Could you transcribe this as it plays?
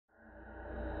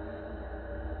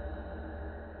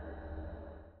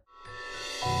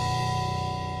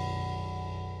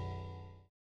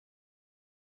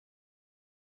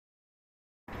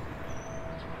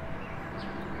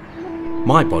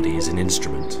My body is an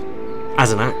instrument.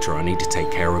 As an actor, I need to take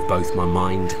care of both my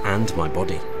mind and my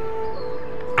body.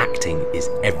 Acting is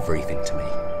everything to me.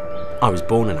 I was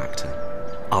born an actor.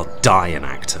 I'll die an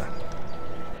actor.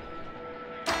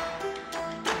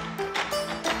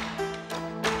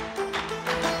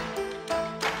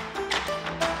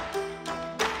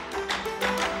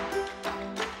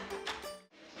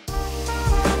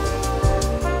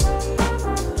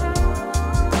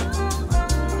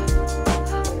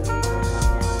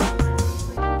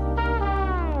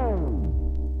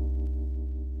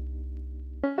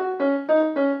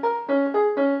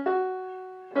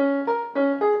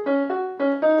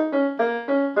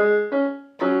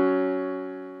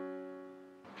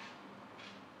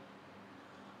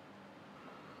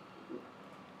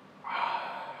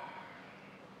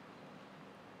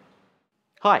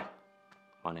 Hi,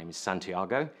 my name is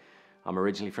Santiago. I'm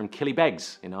originally from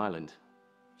Killybegs in Ireland.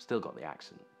 Still got the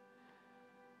accent.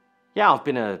 Yeah, I've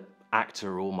been an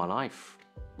actor all my life,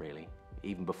 really.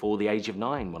 Even before the age of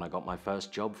 9, when I got my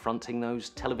first job fronting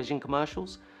those television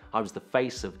commercials. I was the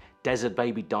face of Desert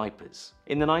Baby diapers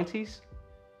in the 90s.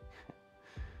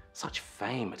 Such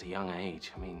fame at a young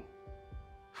age. I mean,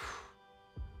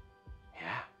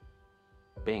 yeah,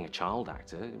 being a child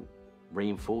actor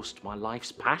reinforced my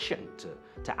life's passion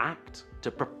to act,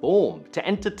 to perform, to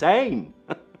entertain.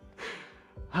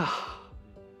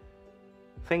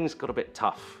 Things got a bit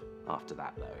tough after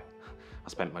that, though. I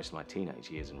spent most of my teenage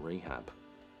years in rehab.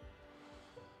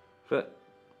 But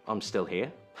I'm still here,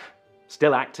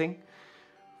 still acting,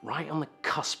 right on the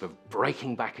cusp of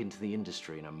breaking back into the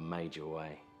industry in a major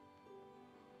way.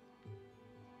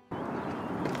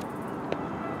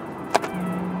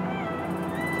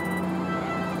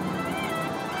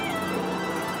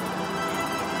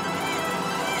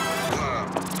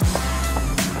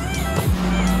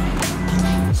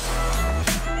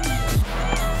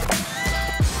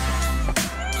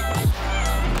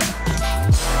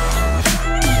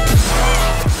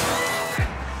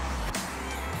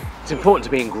 It's important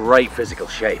to be in great physical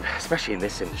shape, especially in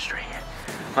this industry.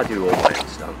 I do all my own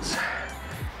stunts.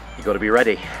 You got to be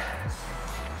ready,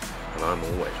 and I'm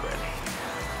always ready.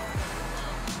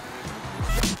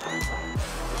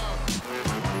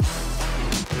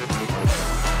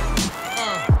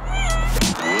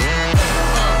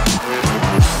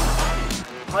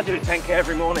 I do a 10K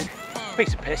every morning.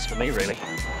 Piece of piss for me, really.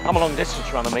 I'm a long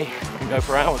distance runner, me. I can go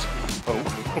for hours.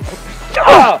 Oh.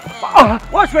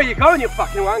 Watch where you're going, you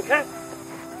fucking wanker!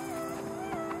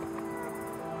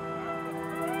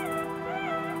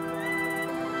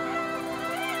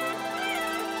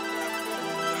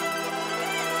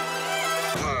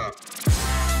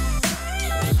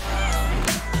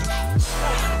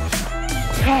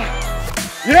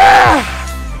 Yeah!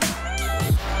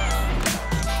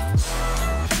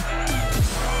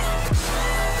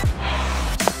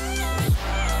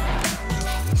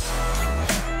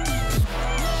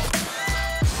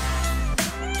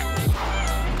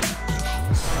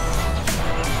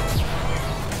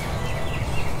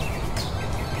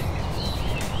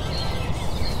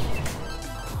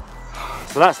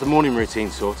 So that's the morning routine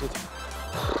sorted.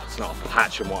 It's not a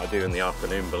patch on what I do in the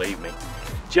afternoon, believe me.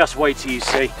 Just wait till you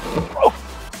see. Oh.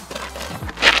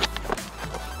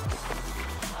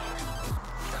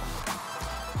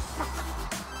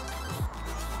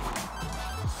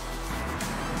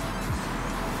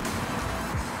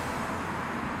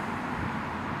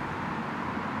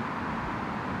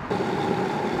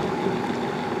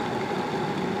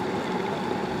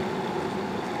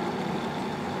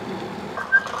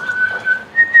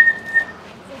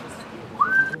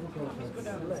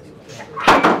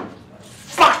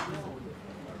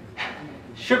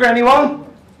 Sugar, anyone?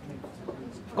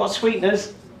 I've got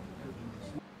sweeteners.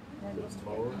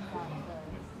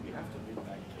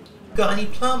 Got any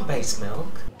plant-based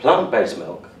milk? Plant-based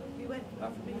milk?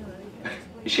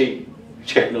 Is she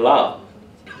checking the laugh?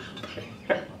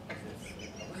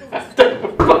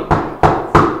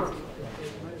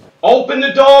 Open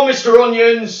the door, Mr.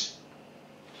 Onions!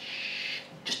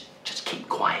 Just keep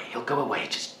quiet. He'll go away.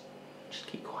 Just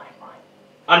keep quiet, right?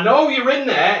 I know you're in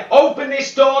there. Open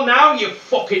this door now, you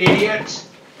fucking idiot!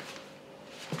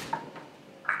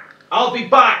 I'll be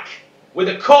back with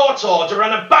a court order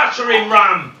and a battering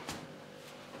ram!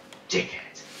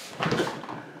 Dickhead.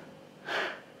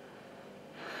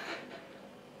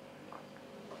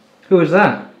 Who was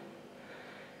that?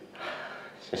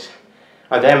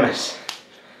 Oh, them is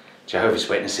Jehovah's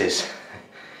Witnesses.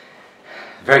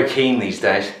 Very keen these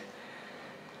days.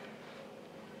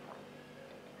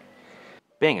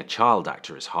 Being a child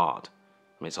actor is hard.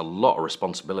 I mean, it's a lot of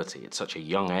responsibility at such a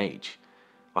young age.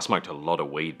 I smoked a lot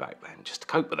of weed back then, just to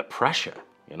cope with the pressure,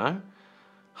 you know?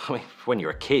 I mean, when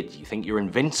you're a kid, you think you're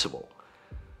invincible.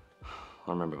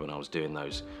 I remember when I was doing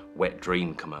those Wet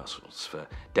Dream commercials for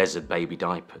Desert Baby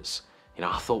diapers. You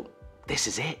know, I thought, this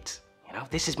is it. You know,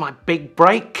 this is my big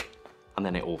break. And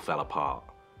then it all fell apart.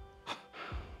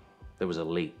 There was a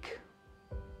leak.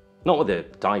 Not with the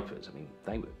diapers, I mean,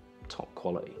 they were top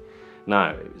quality. No,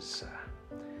 it was,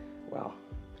 well,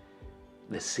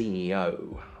 the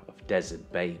CEO of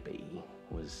Desert Baby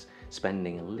was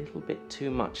spending a little bit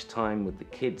too much time with the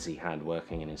kids he had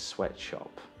working in his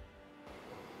sweatshop.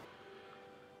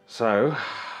 So,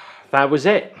 that was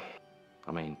it.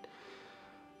 I mean,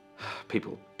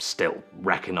 people still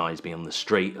recognise me on the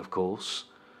street, of course.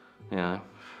 You know,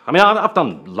 I mean, I've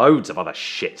done loads of other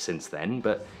shit since then,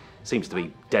 but it seems to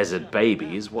be Desert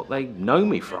Baby is what they know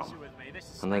me from.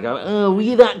 And they go, oh, were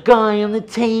you that guy on the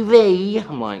TV?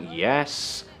 I'm like,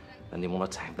 yes. And they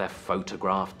want to have their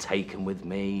photograph taken with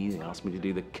me. They ask me to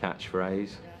do the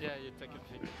catchphrase. Yeah, you take a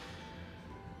picture.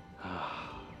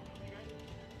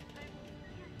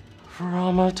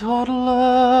 From a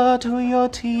toddler to your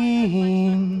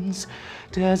teens,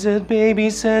 Desert Baby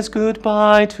says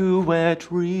goodbye to wet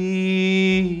dreams.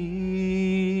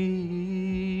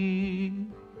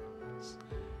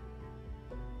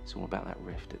 It's all about that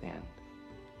rift at the end.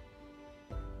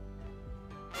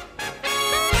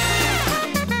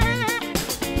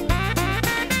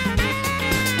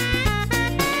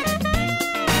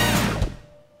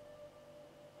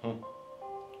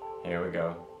 Here we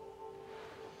go.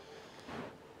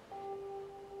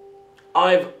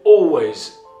 I've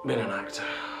always been an actor.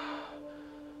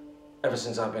 Ever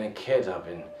since I've been a kid, I've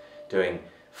been doing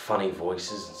funny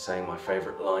voices and saying my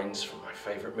favourite lines from my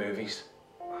favourite movies.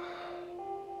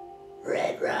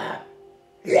 Red Rum,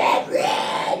 Red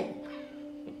Rum.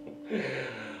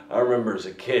 I remember as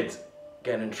a kid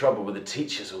getting in trouble with the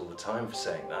teachers all the time for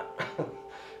saying that.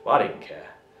 Well, I didn't care.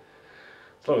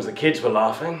 As long as the kids were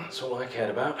laughing, that's all I cared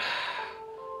about.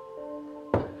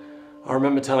 I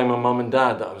remember telling my mum and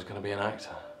dad that I was going to be an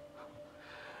actor.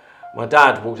 My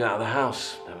dad walked out of the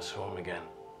house, never saw him again.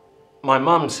 My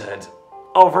mum said,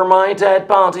 over my dead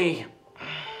body.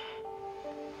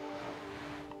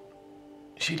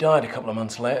 She died a couple of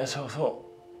months later, so I thought,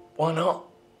 why not?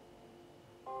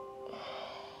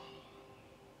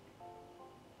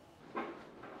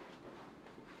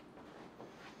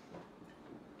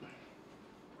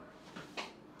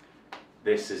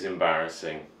 This is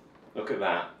embarrassing. Look at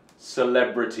that.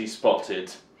 Celebrity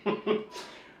spotted.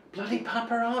 Bloody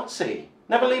paparazzi.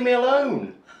 Never leave me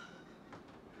alone.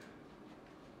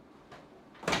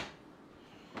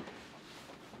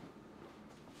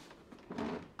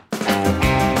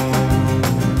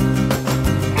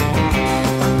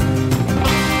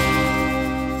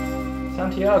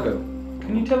 Santiago,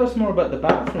 can you tell us more about the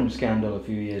bathroom scandal a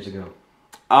few years ago?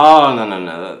 Oh,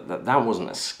 no. That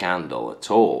wasn't a scandal at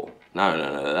all. No.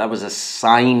 That was a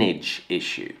signage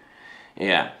issue.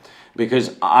 Yeah,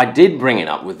 because I did bring it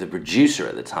up with the producer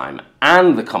at the time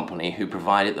and the company who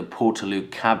provided the Portaloo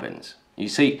cabins. You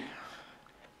see,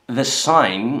 the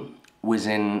sign was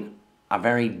in a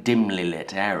very dimly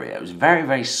lit area. It was very,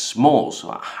 very small,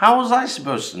 so how was I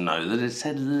supposed to know that it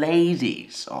said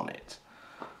ladies on it?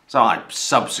 So I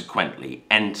subsequently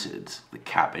entered the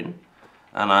cabin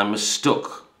and I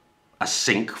mistook a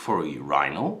sink for a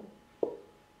urinal.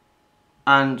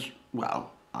 And,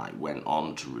 well, I went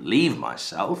on to relieve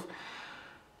myself,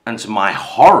 and to my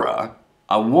horror,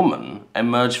 a woman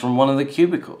emerged from one of the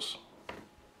cubicles.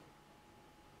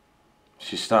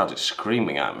 She started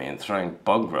screaming at me and throwing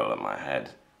bog roll at my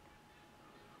head.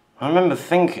 I remember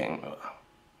thinking,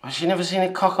 has she never seen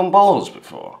a cock and balls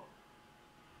before?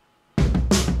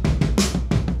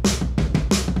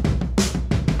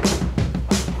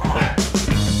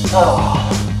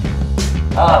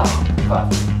 Oh, for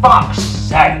fuck's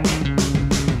sake!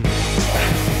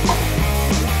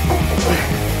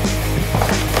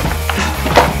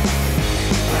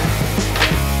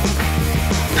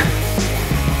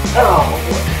 Oh,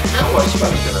 how am I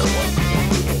supposed to know what